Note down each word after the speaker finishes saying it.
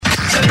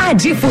A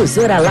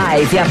Difusora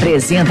Live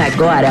apresenta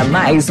agora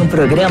mais um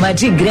programa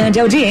de grande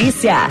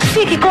audiência.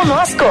 Fique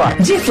conosco.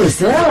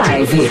 Difusora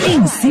Live,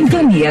 em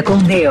sintonia com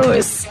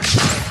Deus.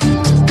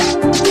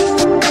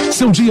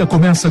 Seu dia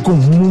começa com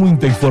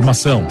muita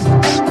informação.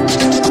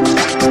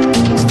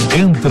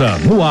 Entra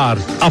no ar,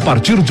 a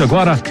partir de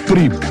agora,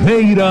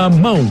 Primeira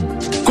Mão,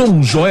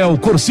 com Joel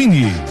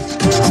Corsini.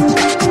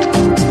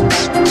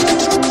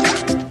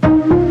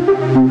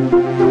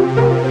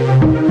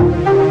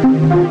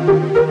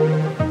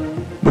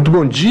 Muito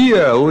bom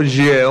dia,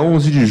 hoje é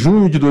 11 de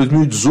junho de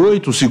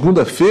 2018,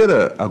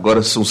 segunda-feira,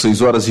 agora são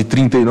 6 horas e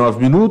 39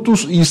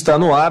 minutos e está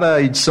no ar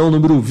a edição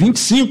número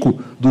 25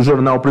 do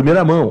Jornal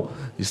Primeira Mão.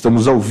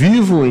 Estamos ao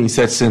vivo em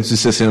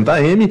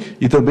 760am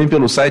e também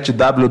pelo site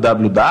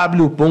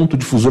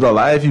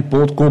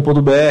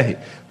www.difusoralive.com.br.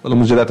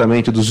 Falamos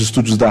diretamente dos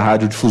estúdios da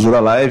Rádio Difusora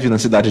Live na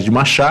cidade de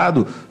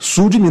Machado,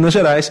 sul de Minas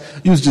Gerais,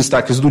 e os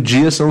destaques do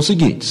dia são os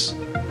seguintes.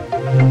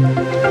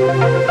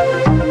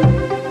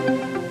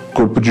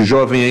 Corpo de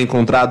jovem é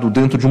encontrado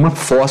dentro de uma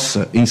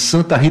fossa em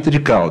Santa Rita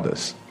de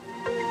Caldas.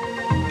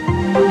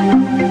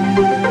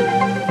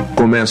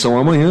 Começam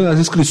amanhã as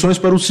inscrições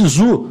para o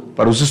SISU,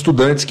 para os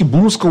estudantes que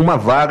buscam uma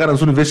vaga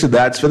nas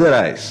universidades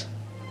federais.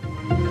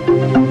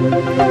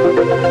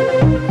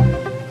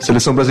 A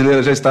seleção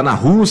brasileira já está na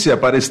Rússia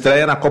para a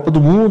estreia na Copa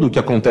do Mundo, que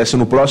acontece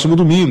no próximo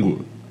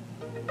domingo.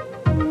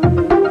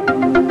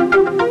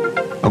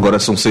 Agora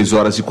são 6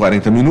 horas e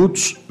 40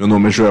 minutos. Meu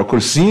nome é Joel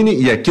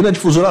Corsini e aqui na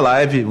Difusora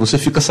Live você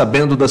fica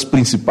sabendo das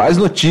principais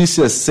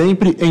notícias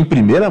sempre em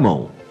primeira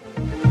mão.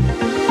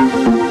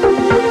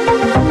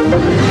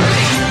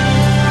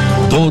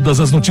 Todas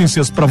as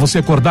notícias para você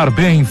acordar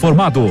bem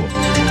informado.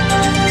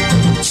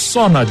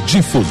 Só na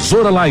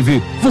Difusora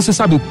Live você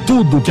sabe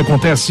tudo o que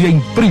acontece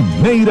em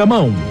primeira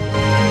mão.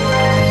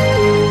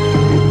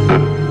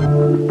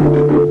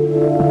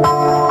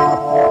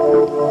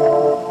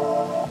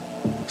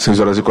 Seis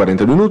horas e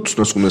 40 minutos,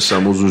 nós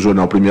começamos o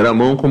Jornal Primeira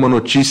Mão com uma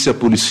notícia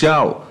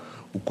policial.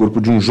 O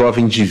corpo de um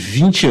jovem de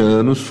 20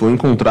 anos foi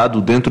encontrado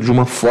dentro de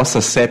uma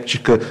fossa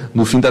séptica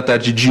no fim da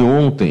tarde de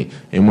ontem,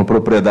 em uma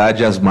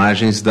propriedade às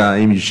margens da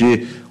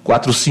MG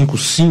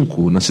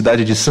 455, na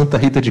cidade de Santa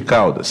Rita de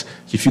Caldas,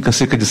 que fica a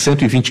cerca de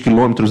 120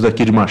 quilômetros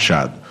daqui de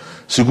Machado.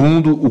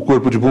 Segundo o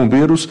Corpo de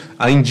Bombeiros,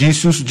 há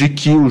indícios de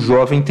que o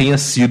jovem tenha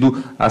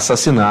sido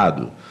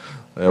assassinado.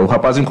 O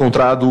rapaz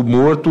encontrado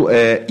morto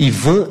é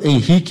Ivan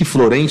Henrique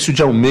Florencio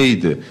de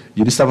Almeida, e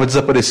ele estava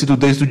desaparecido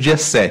desde o dia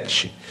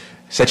 7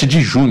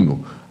 de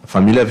junho. A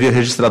família havia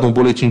registrado um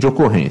boletim de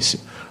ocorrência.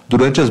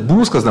 Durante as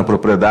buscas na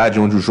propriedade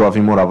onde o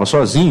jovem morava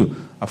sozinho,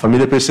 a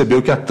família percebeu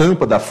que a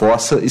tampa da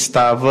fossa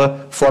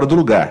estava fora do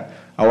lugar.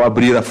 Ao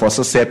abrir a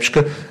fossa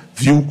séptica,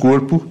 viu o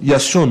corpo e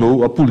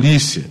acionou a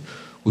polícia.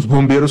 Os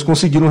bombeiros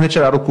conseguiram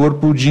retirar o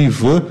corpo de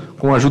Ivan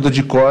com a ajuda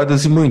de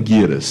cordas e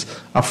mangueiras.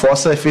 A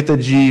fossa é feita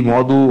de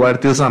modo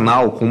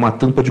artesanal, com uma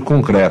tampa de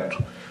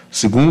concreto.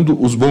 Segundo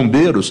os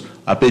bombeiros,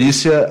 a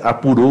perícia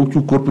apurou que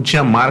o corpo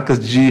tinha marcas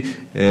de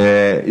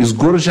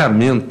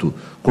esgorjamento,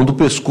 quando o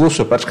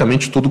pescoço é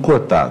praticamente todo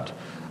cortado.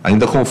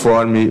 Ainda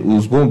conforme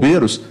os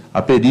bombeiros,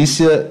 a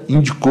perícia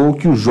indicou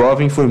que o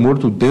jovem foi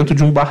morto dentro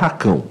de um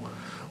barracão.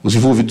 Os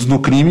envolvidos no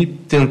crime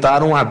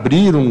tentaram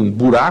abrir um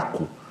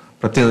buraco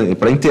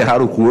para enterrar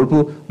o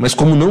corpo, mas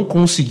como não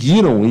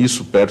conseguiram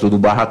isso perto do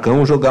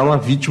barracão, jogaram a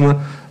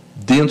vítima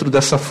dentro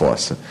dessa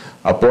fossa.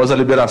 Após a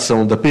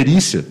liberação da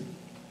perícia,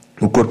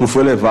 o corpo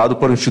foi levado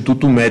para o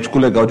Instituto Médico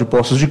Legal de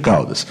Poços de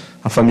Caldas.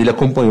 A família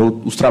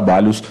acompanhou os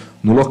trabalhos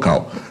no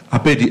local. A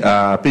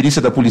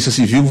perícia da Polícia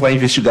Civil vai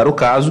investigar o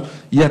caso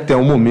e, até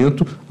o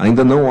momento,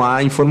 ainda não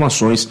há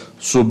informações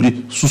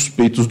sobre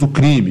suspeitos do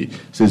crime.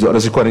 6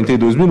 horas e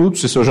 42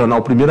 minutos, esse é o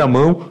Jornal Primeira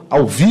Mão,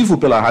 ao vivo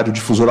pela Rádio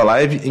Difusora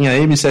Live em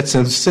AM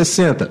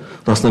 760.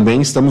 Nós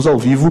também estamos ao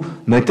vivo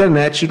na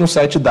internet no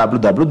site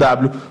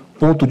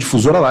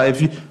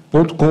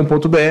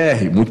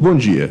www.difusoralive.com.br. Muito bom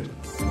dia.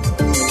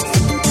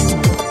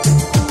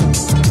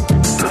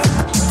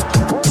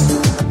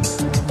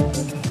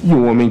 E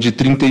um homem de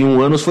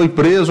 31 anos foi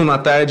preso na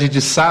tarde de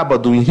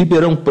sábado em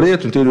Ribeirão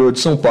Preto, interior de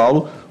São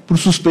Paulo, por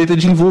suspeita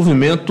de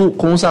envolvimento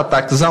com os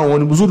ataques a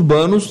ônibus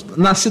urbanos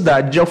na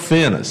cidade de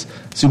Alfenas.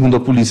 Segundo a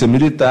Polícia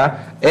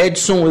Militar,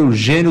 Edson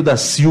Eugênio da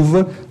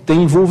Silva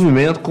tem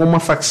envolvimento com uma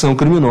facção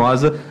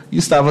criminosa e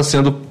estava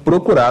sendo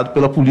procurado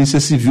pela Polícia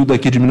Civil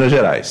daqui de Minas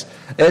Gerais.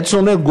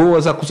 Edson negou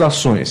as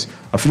acusações,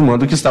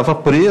 afirmando que estava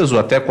preso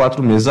até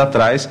 4 meses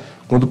atrás,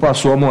 quando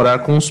passou a morar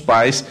com os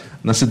pais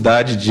na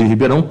cidade de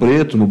Ribeirão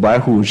Preto, no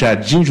bairro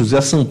Jardim José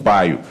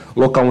Sampaio,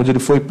 local onde ele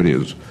foi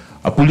preso.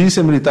 A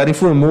Polícia Militar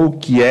informou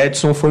que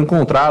Edson foi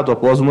encontrado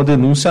após uma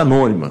denúncia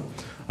anônima.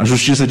 A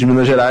Justiça de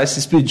Minas Gerais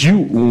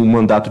expediu um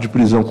mandato de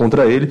prisão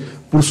contra ele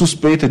por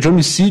suspeita de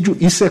homicídio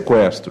e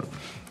sequestro.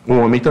 O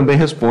homem também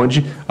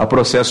responde a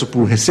processo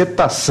por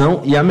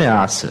receptação e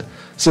ameaça.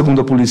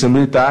 Segundo a Polícia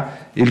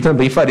Militar, ele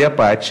também faria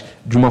parte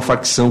de uma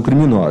facção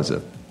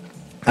criminosa.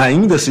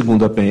 Ainda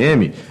segundo a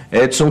PM,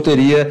 Edson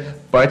teria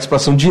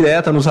participação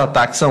direta nos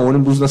ataques a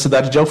ônibus na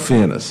cidade de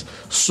Alfenas.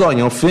 Só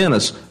em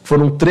Alfenas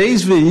foram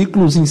 3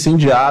 veículos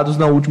incendiados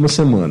na última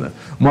semana.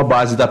 Uma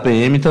base da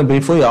PM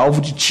também foi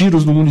alvo de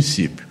tiros no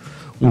município.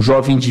 Um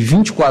jovem de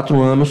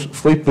 24 anos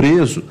foi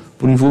preso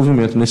por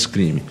envolvimento nesse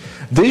crime.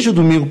 Desde o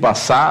domingo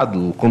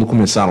passado, quando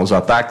começaram os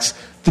ataques,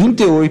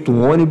 38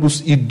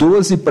 ônibus e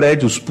 12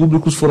 prédios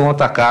públicos foram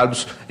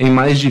atacados em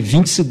mais de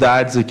 20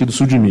 cidades aqui do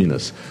sul de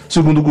Minas.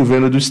 Segundo o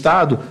governo do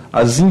estado,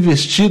 as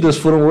investidas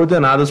foram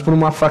ordenadas por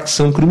uma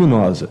facção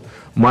criminosa.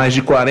 Mais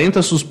de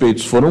 40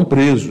 suspeitos foram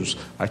presos.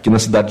 Aqui na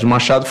cidade de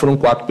Machado foram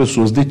 4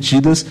 pessoas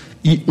detidas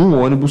e um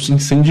ônibus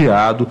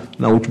incendiado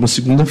na última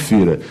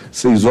segunda-feira.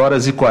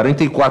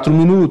 6h44.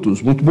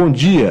 Muito bom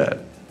dia.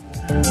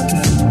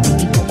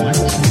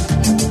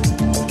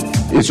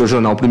 Esse é o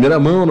Jornal Primeira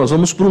Mão. Nós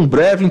vamos para um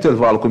breve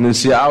intervalo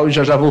comercial e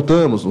já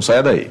voltamos. Não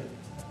saia daí.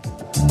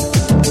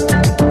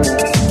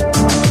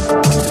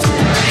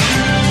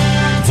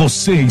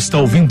 Você está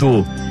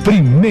ouvindo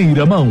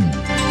Primeira Mão.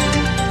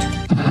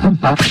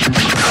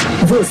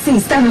 Você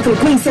está na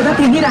frequência da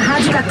primeira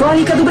rádio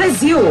católica do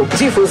Brasil.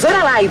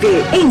 Difusora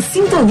Live, em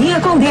sintonia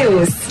com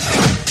Deus.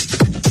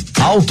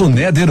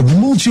 Autoneder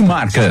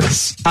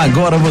Multimarcas.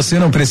 Agora você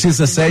não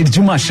precisa sair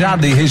de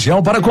Machado e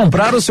região para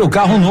comprar o seu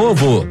carro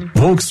novo.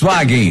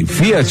 Volkswagen,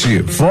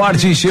 Fiat,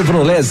 Ford e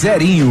Chevrolet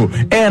zerinho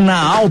é na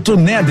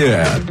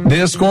Autoneder.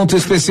 Desconto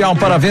especial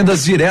para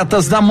vendas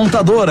diretas da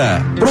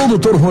montadora.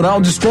 Produtor rural,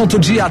 desconto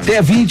de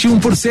até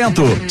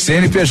 21%.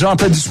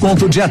 CNPJ,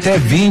 desconto de até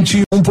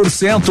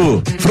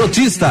 21%.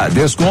 Frotista,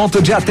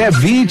 desconto de até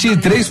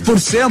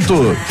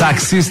 23%.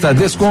 Taxista,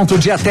 desconto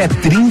de até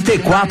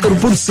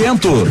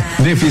 34%.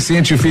 Deficiente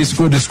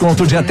físico,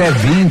 desconto de até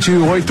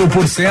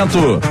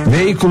 28%.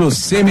 Veículo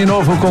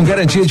seminovo com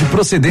garantia de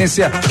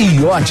procedência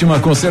e ótima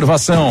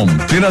conservação.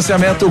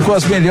 Financiamento com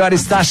as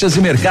melhores taxas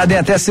de mercado em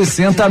até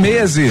 60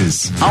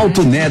 meses.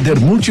 Autoneder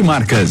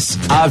Multimarcas.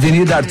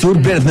 Avenida Arthur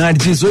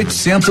Bernardes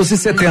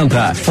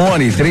 870.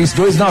 Fone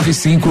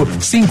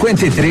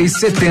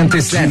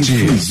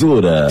 3295-5377.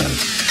 Difusora.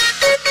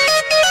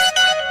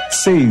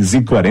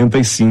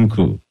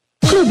 6h45.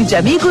 Clube de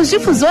Amigos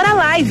Difusora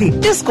Live.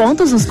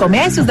 Descontos nos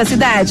comércios da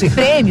cidade,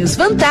 prêmios,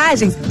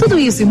 vantagens, tudo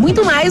isso e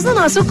muito mais no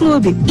nosso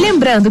clube.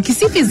 Lembrando que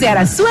se fizer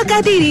a sua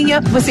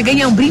carteirinha, você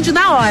ganha um brinde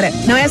na hora.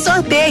 Não é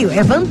sorteio,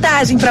 é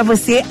vantagem para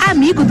você,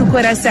 amigo do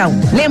coração.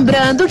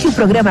 Lembrando que o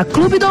programa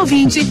Clube do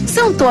Ouvinte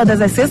são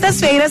todas as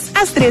sextas-feiras,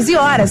 às 13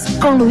 horas,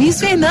 com Luiz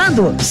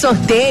Fernando.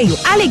 Sorteio,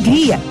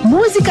 alegria,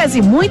 músicas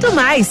e muito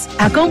mais.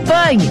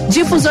 Acompanhe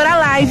Difusora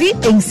Live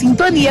em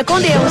sintonia com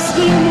Deus.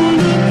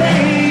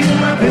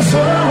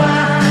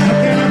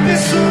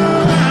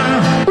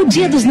 O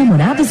Dia dos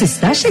Namorados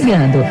está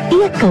chegando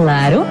e, é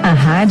claro, a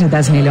Rádio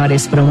das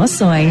Melhores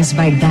Promoções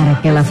vai dar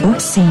aquela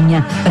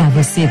forcinha para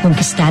você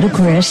conquistar o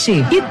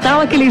crush. E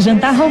tal aquele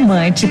jantar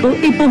romântico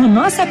e por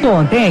nossa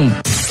conta, hein?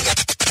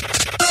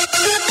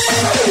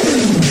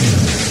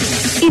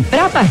 E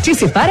para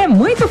participar é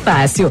muito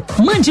fácil.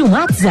 Mande um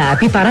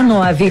WhatsApp para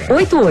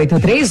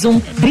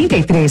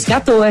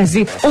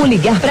 98831-3314 ou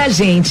ligar pra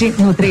gente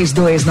no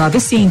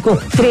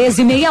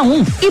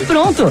 3295-1361 e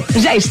pronto,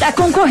 já está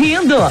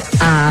concorrendo.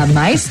 Ah,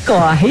 mas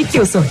corre que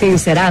o sorteio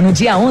será no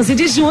dia 11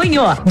 de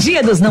junho,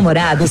 Dia dos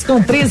Namorados,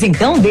 com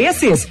presentão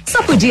desses.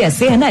 Só podia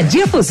ser na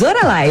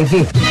Difusora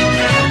Live.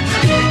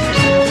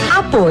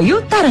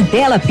 Apoio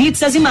Tarantela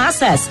Pizzas e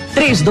Massas,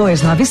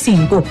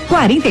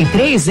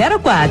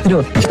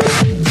 3295-4304.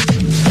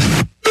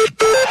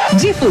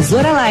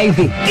 Difusora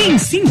Live, em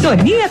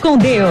sintonia com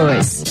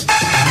Deus.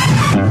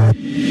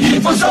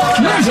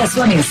 Mande a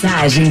sua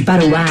mensagem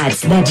para o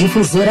WhatsApp da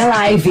Difusora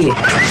Live.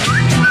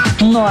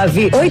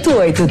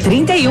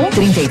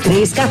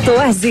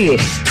 98831-3314.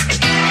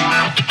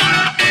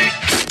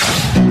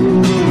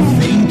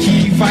 Vem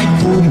que vai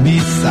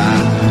começar.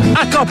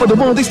 A Copa do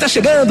Mundo está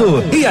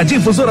chegando e a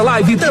Difusora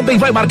Live também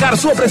vai marcar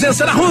sua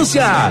presença na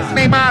Rússia.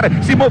 Neymar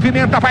se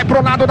movimenta, vai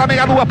pro lado da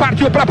meia-lua,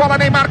 partiu pra bola,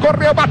 Neymar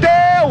correu, bateu!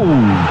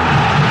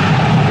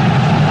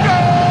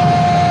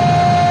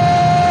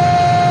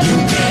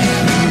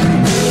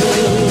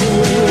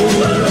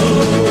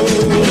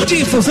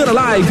 Difusora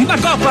Live na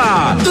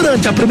Copa.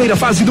 Durante a primeira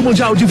fase do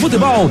Mundial de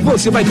Futebol,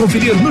 você vai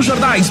conferir nos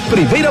jornais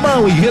Primeira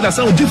Mão e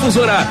Redação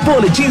Difusora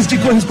boletins de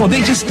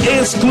correspondentes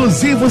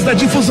exclusivos da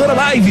Difusora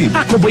Live,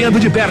 acompanhando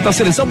de perto a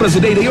seleção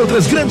brasileira e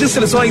outras grandes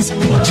seleções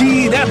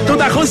direto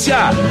da Rússia.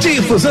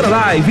 Difusora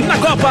Live na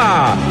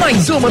Copa.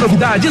 Mais uma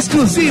novidade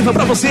exclusiva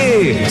pra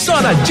você.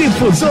 Só na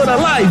Difusora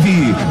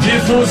Live.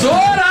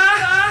 Difusora!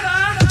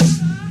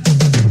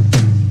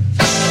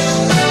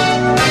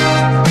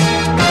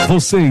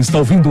 Você está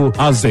ouvindo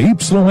a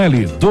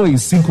ZYL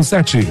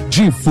 257,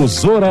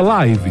 Difusora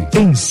Live,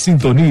 em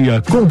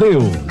sintonia com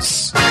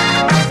Deus.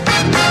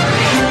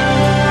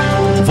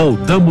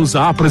 Voltamos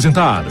a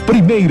apresentar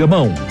Primeira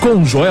Mão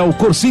com Joel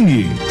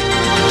Corsini.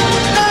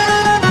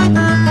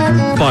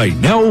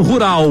 Painel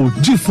Rural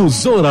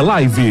Difusora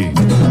Live.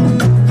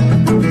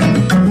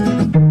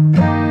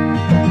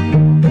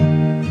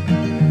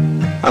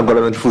 Agora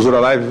na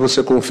Difusora Live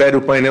você confere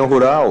o painel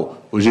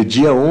rural. Hoje é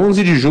dia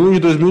 11 de junho de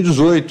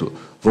 2018.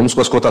 Vamos com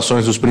as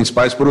cotações dos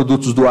principais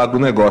produtos do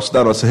agronegócio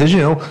da nossa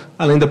região,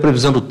 além da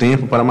previsão do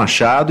tempo para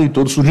Machado e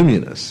todo o sul de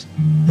Minas.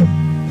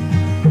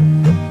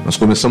 Nós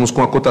começamos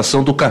com a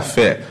cotação do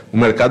café. O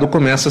mercado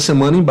começa a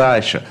semana em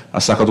baixa. A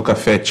saca do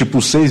café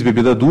tipo 6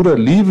 bebida dura,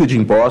 livre de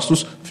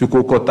impostos,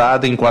 ficou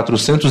cotada em R$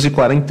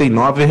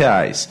 449.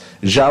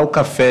 Já o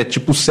café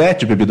tipo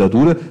 7 bebida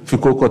dura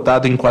ficou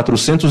cotado em R$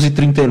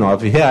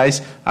 439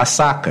 a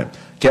saca,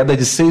 queda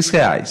de R$ 6.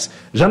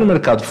 Já no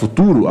mercado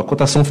futuro, a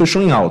cotação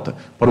fechou em alta.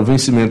 Para o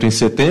vencimento em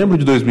setembro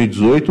de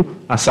 2018,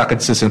 a saca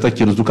de 60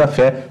 quilos do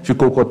café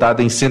ficou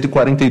cotada em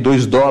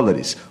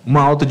 $142,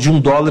 uma alta de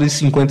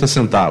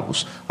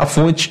 $1,50. A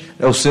fonte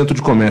é o Centro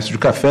de Comércio de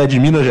Café de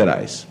Minas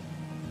Gerais.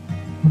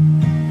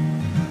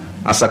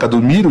 A saca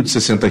do milho de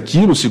 60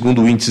 quilos,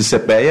 segundo o índice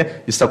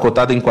CPEA, está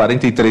cotada em R$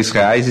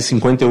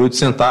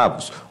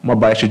 43,58, uma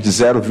baixa de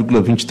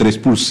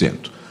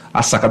 0,23%.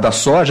 A saca da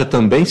soja,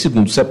 também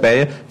segundo o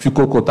CPEA,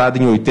 ficou cotada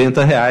em R$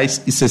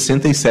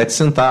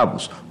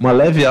 80,67, uma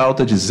leve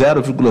alta de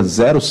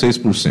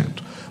 0,06%.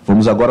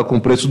 Vamos agora com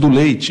o preço do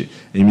leite.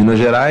 Em Minas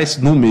Gerais,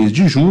 no mês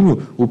de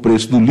junho, o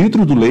preço do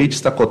litro do leite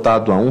está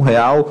cotado a R$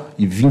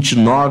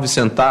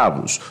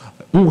 1,29,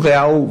 R$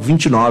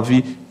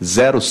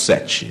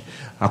 1,2907.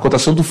 A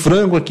cotação do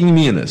frango aqui em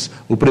Minas.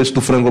 O preço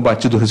do frango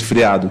abatido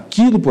resfriado,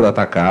 quilo por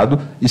atacado,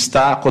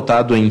 está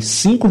cotado em R$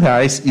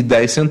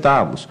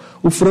 5,10.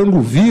 O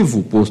frango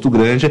vivo, posto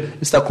Granja,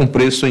 está com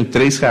preço em R$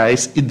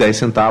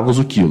 3,10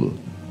 o quilo.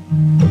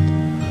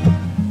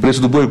 Preço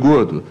do boi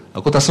gordo.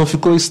 A cotação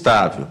ficou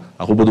estável.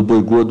 A arroba do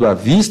boi gordo à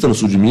vista no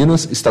sul de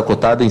Minas está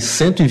cotada em R$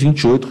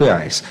 128.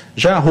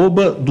 Já a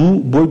arroba do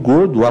boi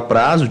gordo a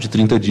prazo de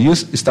 30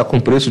 dias está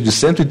com preço de R$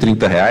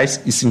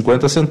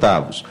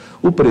 130,50.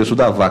 O preço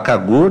da vaca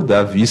gorda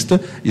à vista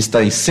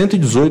está em R$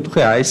 118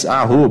 a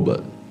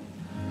arroba.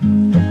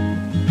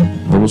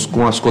 Vamos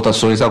com as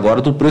cotações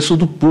agora do preço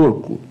do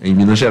porco. Em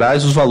Minas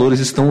Gerais, os valores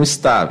estão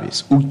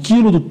estáveis. O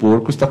quilo do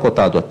porco está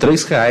cotado a R$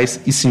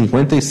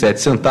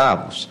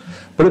 3,57.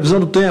 Previsão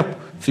do tempo.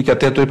 Fique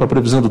atento aí para a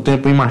previsão do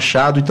tempo em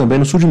Machado e também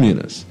no sul de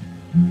Minas.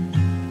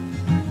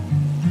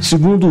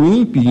 Segundo o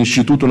INPE,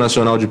 Instituto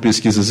Nacional de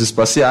Pesquisas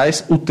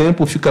Espaciais, o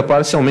tempo fica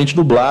parcialmente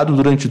nublado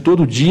durante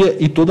todo o dia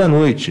e toda a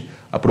noite.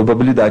 A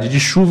probabilidade de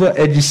chuva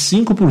é de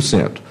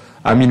 5%.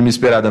 A mínima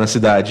esperada na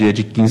cidade é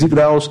de 15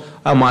 graus,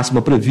 a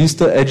máxima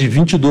prevista é de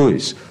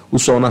 22. O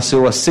sol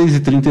nasceu às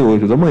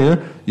 6h38 da manhã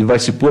e vai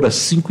se pôr às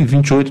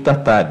 5h28 da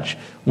tarde.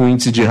 O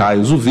índice de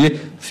raios UV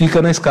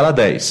fica na escala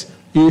 10.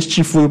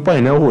 Este foi o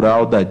painel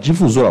rural da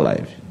Difusora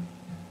Live.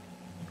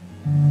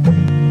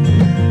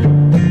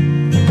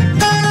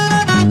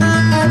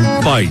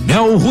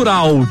 Painel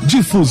Rural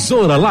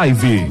Difusora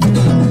Live.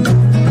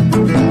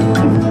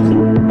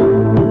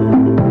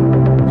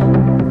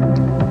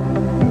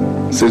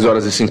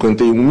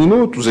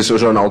 6h51, esse é o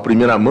Jornal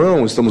Primeira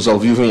Mão, estamos ao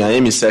vivo em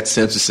AM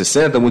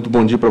 760, muito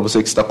bom dia para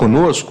você que está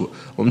conosco.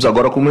 Vamos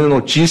agora com uma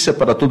notícia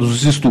para todos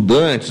os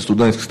estudantes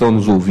que estão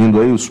nos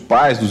ouvindo aí, os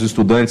pais dos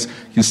estudantes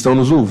que estão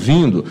nos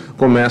ouvindo.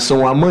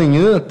 Começam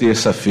amanhã,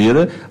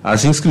 terça-feira,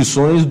 as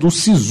inscrições do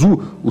SISU,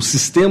 o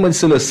Sistema de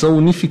Seleção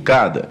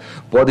Unificada.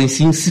 Podem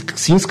se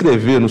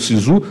inscrever no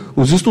SISU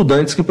os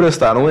estudantes que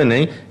prestaram o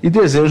Enem e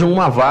desejam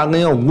uma vaga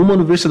em alguma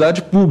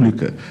universidade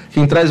pública.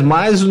 Quem traz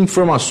mais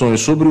informações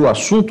sobre o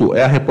assunto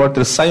é a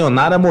repórter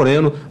Sayonara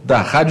Moreno,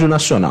 da Rádio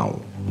Nacional.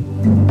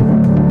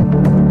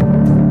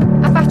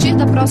 A partir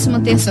da próxima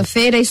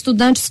terça-feira,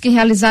 estudantes que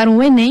realizaram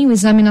o Enem, o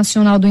Exame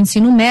Nacional do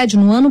Ensino Médio,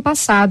 no ano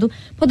passado,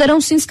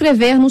 poderão se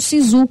inscrever no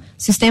SISU,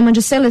 Sistema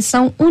de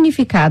Seleção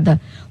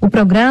Unificada. O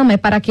programa é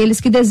para aqueles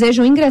que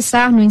desejam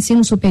ingressar no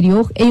ensino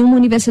superior em uma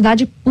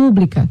universidade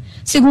pública.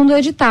 Segundo o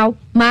edital,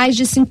 mais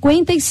de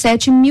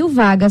 57 mil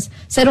vagas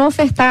serão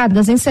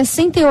ofertadas em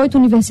 68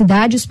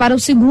 universidades para o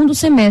segundo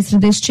semestre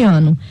deste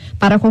ano.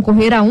 Para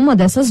concorrer a uma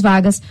dessas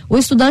vagas, o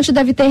estudante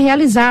deve ter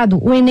realizado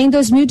o Enem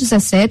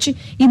 2017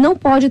 e não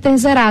pode ter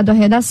zerado a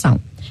redação.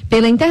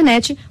 Pela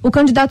internet, o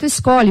candidato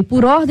escolhe,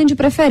 por ordem de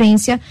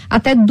preferência,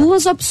 até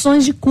 2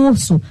 opções de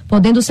curso,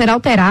 podendo ser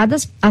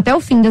alteradas até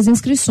o fim das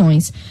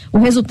inscrições. O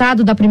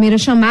resultado da primeira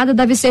chamada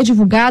deve ser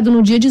divulgado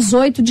no dia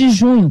 18 de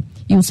junho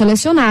e o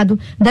selecionado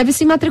deve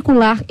se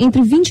matricular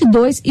entre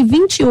 22 e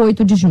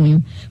 28 de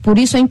junho. Por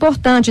isso é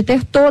importante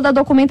ter toda a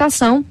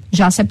documentação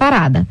já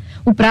separada.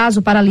 O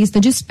prazo para a lista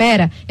de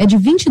espera é de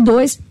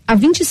 22 a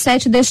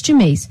 27 deste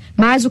mês,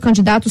 mas o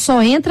candidato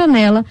só entra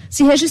nela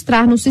se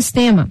registrar no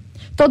sistema.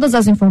 Todas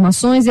as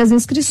informações e as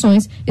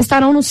inscrições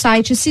estarão no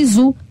site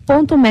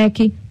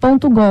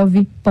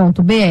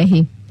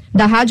sisu.mec.gov.br.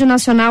 Da Rádio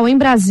Nacional em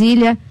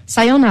Brasília,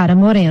 Sayonara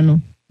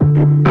Moreno.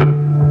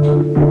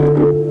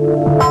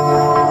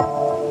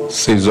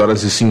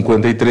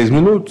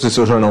 6h53, esse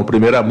é o Jornal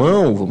Primeira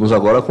Mão. Vamos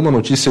agora com uma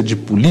notícia de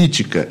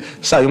política.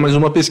 Saiu mais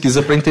uma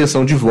pesquisa para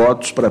intenção de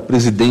votos para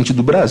presidente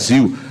do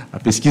Brasil. A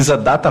pesquisa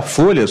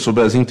Datafolha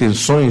sobre as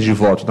intenções de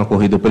voto na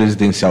corrida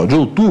presidencial de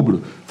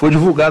outubro foi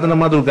divulgada na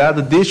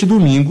madrugada deste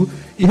domingo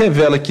e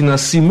revela que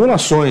nas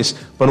simulações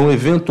para um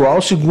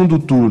eventual segundo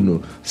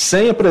turno,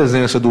 sem a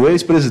presença do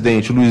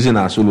ex-presidente Luiz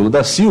Inácio Lula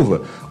da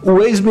Silva,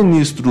 o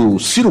ex-ministro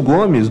Ciro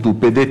Gomes, do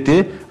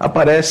PDT,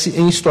 aparece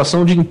em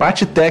situação de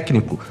empate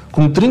técnico,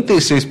 com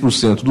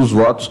 36% dos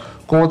votos,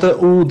 contra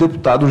o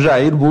deputado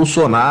Jair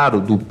Bolsonaro,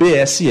 do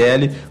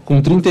PSL,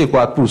 com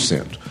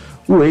 34%.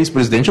 O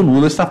ex-presidente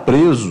Lula está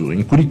preso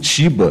em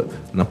Curitiba,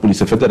 na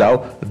Polícia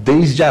Federal,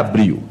 desde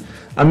abril.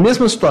 A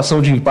mesma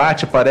situação de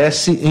empate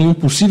aparece em um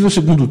possível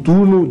segundo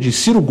turno de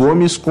Ciro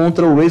Gomes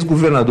contra o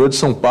ex-governador de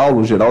São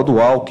Paulo, Geraldo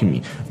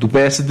Alckmin, do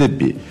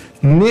PSDB.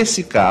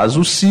 Nesse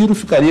caso, Ciro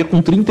ficaria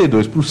com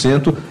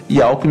 32%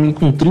 e Alckmin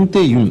com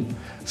 31%.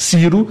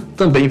 Ciro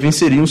também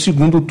venceria um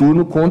segundo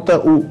turno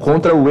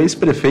contra o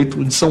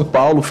ex-prefeito de São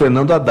Paulo,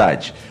 Fernando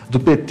Haddad, do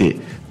PT,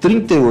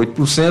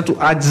 38%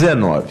 a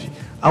 19%.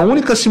 A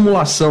única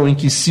simulação em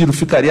que Ciro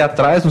ficaria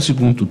atrás no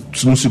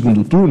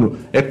segundo turno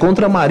é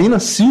contra Marina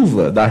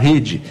Silva, da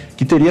Rede,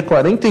 que teria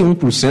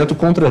 41%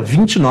 contra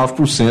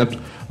 29%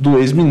 do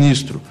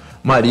ex-ministro.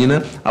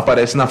 Marina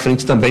aparece na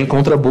frente também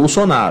contra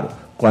Bolsonaro,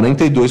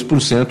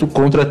 42%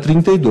 contra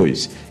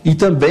 32%. E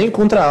também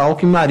contra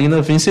Alckmin,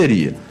 Marina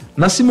venceria.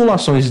 Nas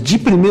simulações de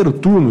primeiro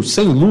turno,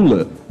 sem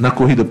Lula na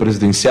corrida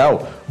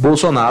presidencial,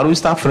 Bolsonaro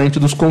está à frente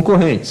dos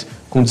concorrentes,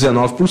 com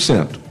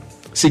 19%.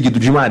 Seguido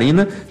de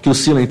Marina, que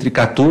oscila entre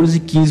 14% e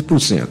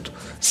 15%.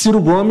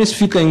 Ciro Gomes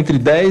fica entre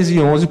 10% e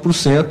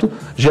 11%,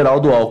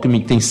 Geraldo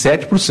Alckmin tem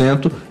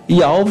 7%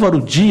 e Álvaro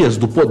Dias,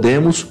 do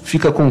Podemos,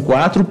 fica com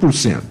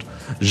 4%.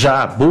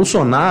 Já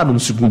Bolsonaro,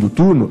 no segundo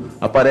turno,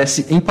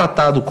 aparece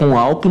empatado com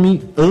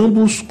Alckmin,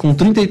 ambos com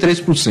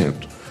 33%.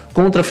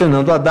 Contra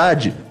Fernando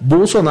Haddad,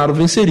 Bolsonaro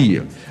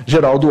venceria.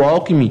 Geraldo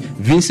Alckmin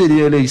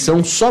venceria a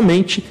eleição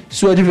somente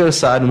se o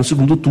adversário no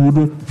segundo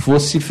turno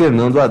fosse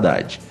Fernando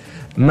Haddad.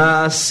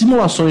 Nas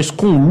simulações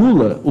com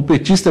Lula, o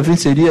petista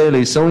venceria a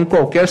eleição em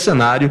qualquer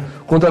cenário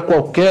contra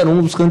qualquer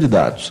um dos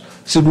candidatos.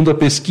 Segundo a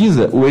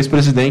pesquisa, o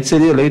ex-presidente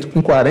seria eleito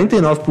com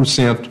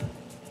 49%,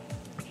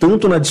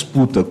 tanto na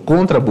disputa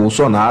contra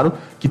Bolsonaro,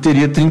 que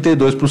teria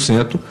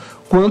 32%,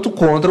 quanto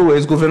contra o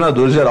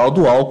ex-governador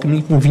Geraldo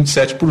Alckmin, com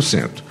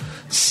 27%.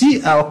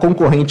 Se a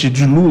concorrente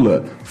de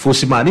Lula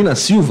fosse Marina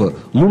Silva,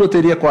 Lula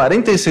teria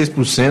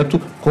 46%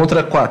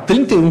 contra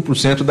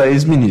 31% da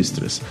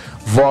ex-ministra.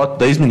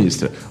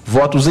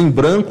 Votos em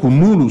branco,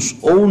 nulos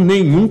ou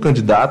nenhum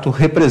candidato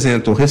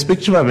representam,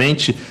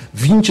 respectivamente,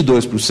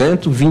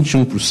 22%,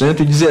 21%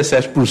 e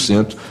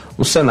 17%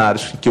 os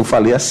cenários que eu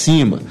falei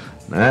acima.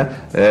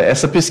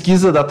 Essa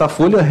pesquisa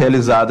Datafolha,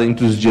 realizada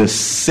entre os dias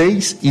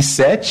 6 e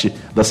 7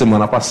 da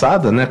semana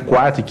passada,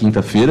 quarta e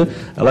quinta-feira,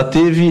 ela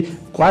teve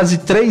quase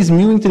 3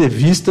 mil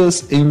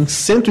entrevistas em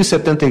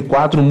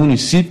 174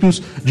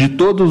 municípios de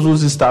todos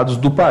os estados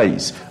do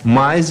país,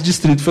 mais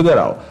Distrito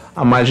Federal.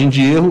 A margem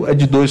de erro é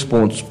de 2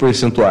 pontos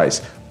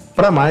percentuais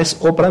para mais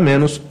ou para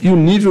menos e o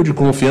nível de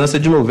confiança é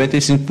de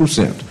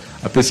 95%.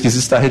 A pesquisa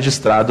está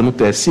registrada no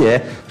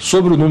TSE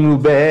sobre o número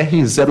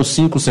BR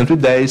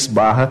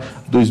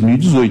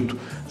 05110/2018.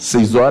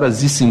 6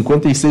 horas e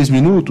 56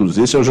 minutos.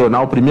 Esse é o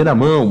Jornal Primeira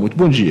Mão. Muito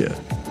bom dia.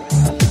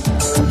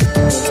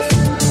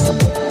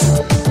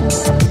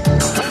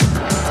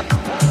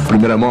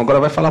 Primeira Mão agora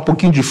vai falar um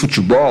pouquinho de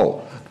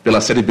futebol. Pela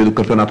Série B do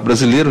Campeonato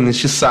Brasileiro,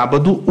 neste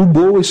sábado, o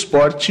Boa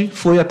Esporte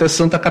foi até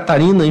Santa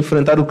Catarina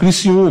enfrentar o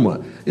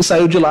Criciúma e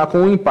saiu de lá com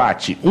um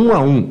empate,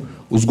 1-1.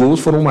 Os gols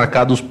foram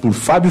marcados por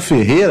Fábio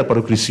Ferreira para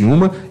o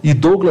Criciúma e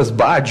Douglas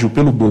Baggio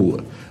pelo Boa.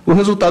 O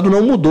resultado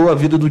não mudou a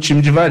vida do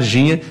time de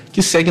Varginha,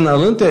 que segue na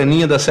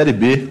lanterninha da Série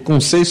B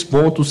com 6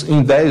 pontos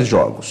em 10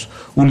 jogos.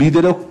 O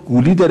líder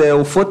é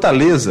o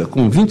Fortaleza,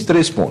 com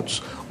 23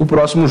 pontos. O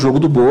próximo jogo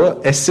do Boa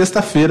é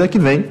sexta-feira que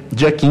vem,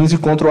 dia 15,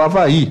 contra o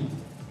Avaí.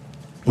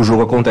 O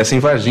jogo acontece em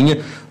Varginha,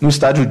 no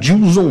estádio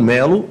Dilson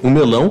Melo, o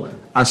Melão,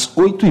 às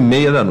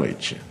 8h30 da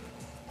noite.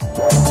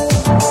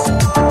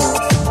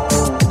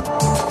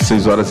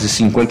 6 horas e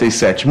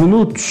 57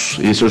 minutos.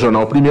 Esse é o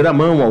Jornal Primeira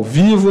Mão, ao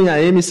vivo em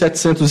AM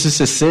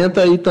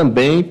 760 e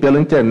também pela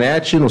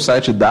internet no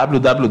site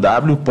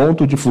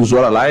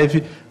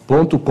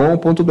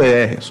www.difusoralive.com.br.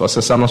 É só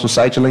acessar nosso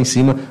site lá em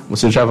cima,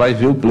 você já vai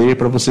ver o player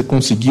para você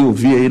conseguir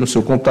ouvir aí no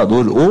seu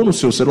computador ou no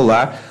seu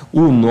celular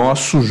o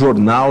nosso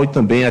jornal e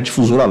também a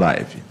Difusora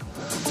Live.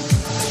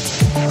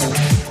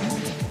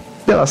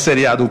 Pela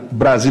Série A do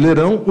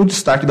Brasileirão, o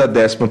destaque da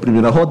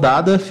 11ª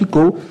rodada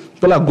ficou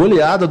pela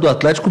goleada do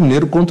Atlético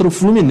Mineiro contra o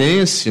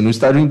Fluminense no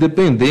estádio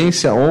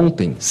Independência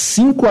ontem,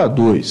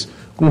 5-2.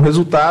 Com o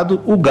resultado,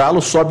 o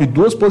Galo sobe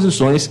 2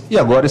 posições e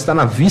agora está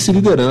na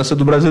vice-liderança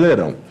do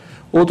Brasileirão.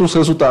 Outros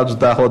resultados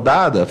da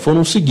rodada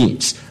foram os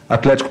seguintes: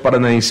 Atlético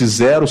Paranaense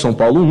 0, São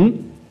Paulo 1,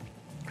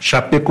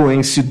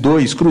 Chapecoense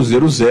 2,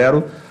 Cruzeiro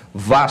 0,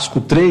 Vasco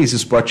 3,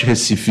 Sport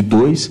Recife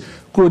 2,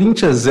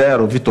 Corinthians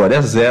 0,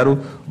 Vitória 0,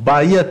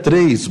 Bahia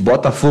 3,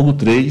 Botafogo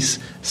 3,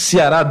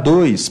 Ceará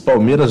 2,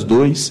 Palmeiras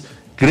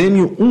 2,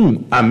 Grêmio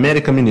 1,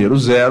 América Mineiro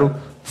 0,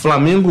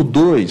 Flamengo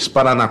 2,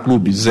 Paraná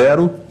Clube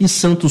 0 e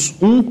Santos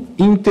 1,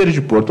 Inter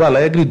de Porto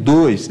Alegre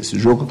 2. Esse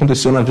jogo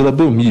aconteceu na Vila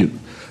Belmiro.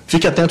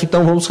 Fique atento,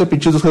 então, vamos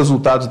repetir os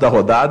resultados da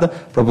rodada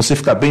para você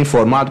ficar bem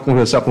informado,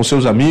 conversar com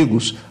seus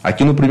amigos.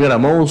 Aqui no Primeira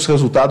Mão, os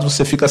resultados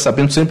você fica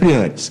sabendo sempre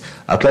antes.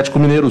 Atlético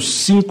Mineiro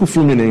 5,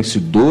 Fluminense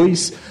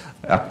 2,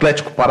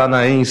 Atlético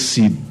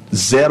Paranaense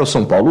 0,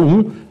 São Paulo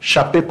 1,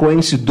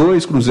 Chapecoense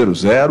 2, Cruzeiro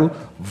 0,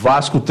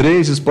 Vasco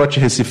 3, Sport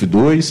Recife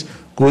 2,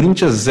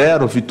 Corinthians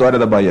 0, Vitória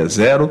da Bahia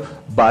 0,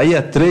 Bahia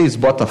 3,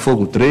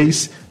 Botafogo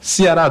 3,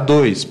 Ceará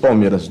 2,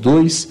 Palmeiras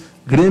 2,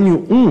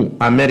 Grêmio 1,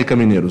 América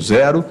Mineiro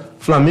 0,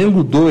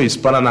 Flamengo 2,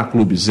 Paraná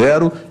Clube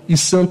 0 e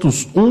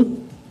Santos 1,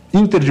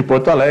 Inter de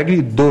Porto Alegre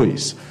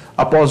 2.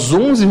 Após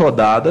 11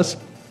 rodadas,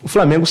 o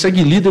Flamengo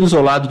segue líder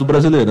isolado do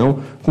Brasileirão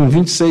com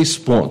 26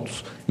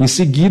 pontos. Em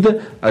seguida,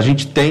 a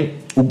gente tem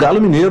o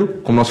Galo Mineiro,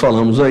 como nós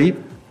falamos aí,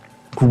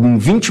 com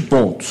 20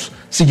 pontos.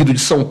 Seguido de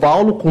São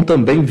Paulo, com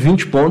também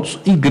 20 pontos,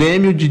 e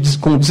Grêmio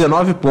com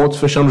 19 pontos,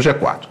 fechando o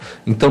G4.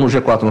 Então, no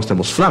G4 nós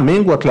temos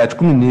Flamengo,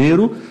 Atlético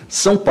Mineiro,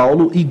 São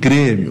Paulo e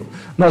Grêmio.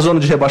 Na zona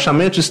de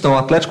rebaixamento estão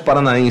Atlético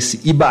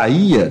Paranaense e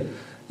Bahia,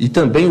 e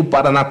também o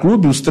Paraná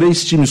Clube, os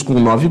 3 times com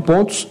 9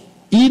 pontos,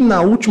 e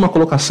na última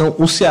colocação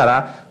o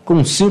Ceará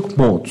com 5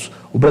 pontos.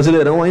 O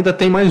Brasileirão ainda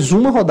tem mais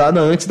uma rodada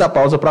antes da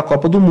pausa para a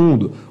Copa do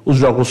Mundo. Os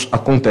jogos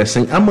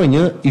acontecem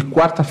amanhã e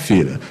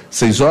quarta-feira,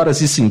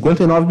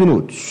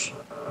 6h59.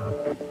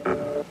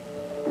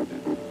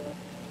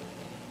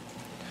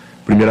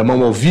 Primeira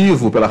Mão ao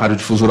vivo pela Rádio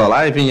Difusora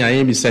Live em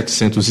AM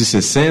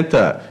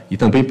 760 e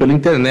também pela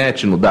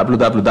internet no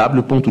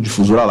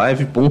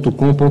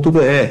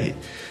www.difusoralive.com.br.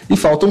 E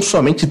faltam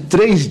somente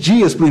 3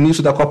 dias para o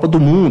início da Copa do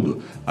Mundo.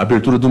 A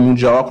abertura do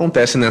Mundial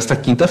acontece nesta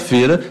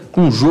quinta-feira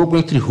com um jogo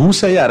entre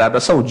Rússia e Arábia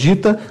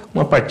Saudita,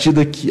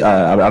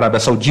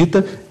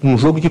 um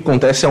jogo que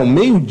acontece ao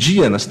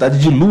meio-dia na cidade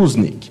de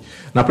Luznik.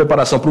 Na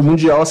preparação para o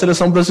Mundial, a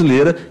seleção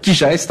brasileira, que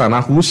já está na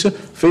Rússia,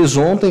 fez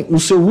ontem o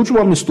seu último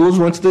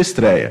amistoso antes da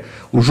estreia.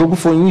 O jogo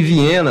foi em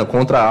Viena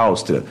contra a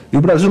Áustria. E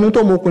o Brasil não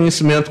tomou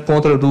conhecimento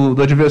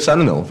do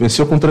adversário, não.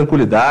 Venceu com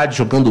tranquilidade,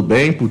 jogando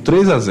bem, por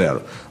 3-0.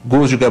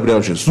 Gols de Gabriel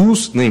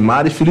Jesus,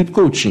 Neymar e Felipe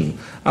Coutinho.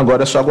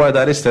 Agora é só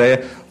aguardar a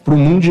estreia para o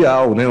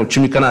Mundial, né? O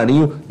time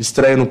canarinho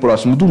estreia no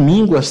próximo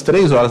domingo, às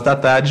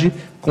 3h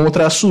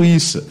contra a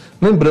Suíça.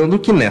 Lembrando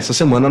que nessa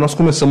semana nós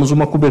começamos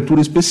uma cobertura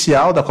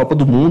especial da Copa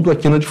do Mundo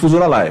aqui na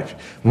Difusora Live.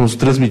 Vamos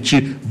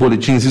transmitir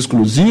boletins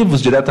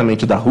exclusivos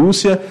diretamente da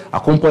Rússia,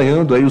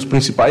 acompanhando aí os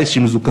principais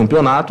times do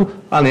campeonato,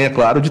 além, é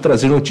claro, de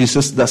trazer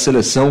notícias da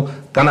seleção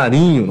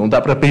canarinho. Não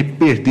dá para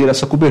perder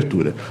essa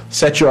cobertura.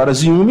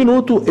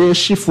 7h01,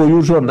 este foi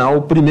o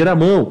Jornal Primeira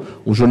Mão.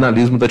 O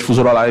jornalismo da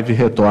Difusora Live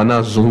retorna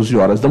às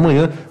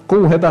 11h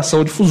com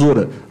Redação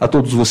Difusora. A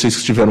todos vocês que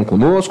estiveram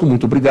conosco,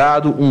 muito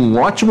obrigado, um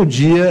ótimo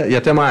dia e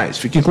até mais.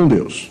 Fiquem com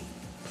Deus.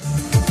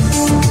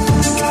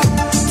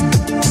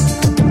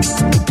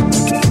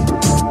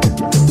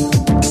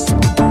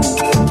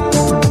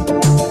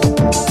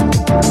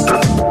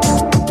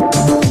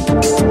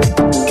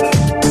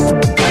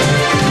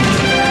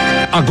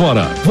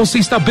 Agora você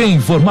está bem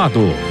informado.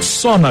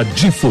 Só na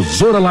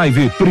Difusora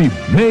Live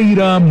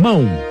Primeira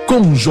Mão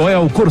com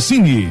Joel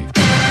Corsini.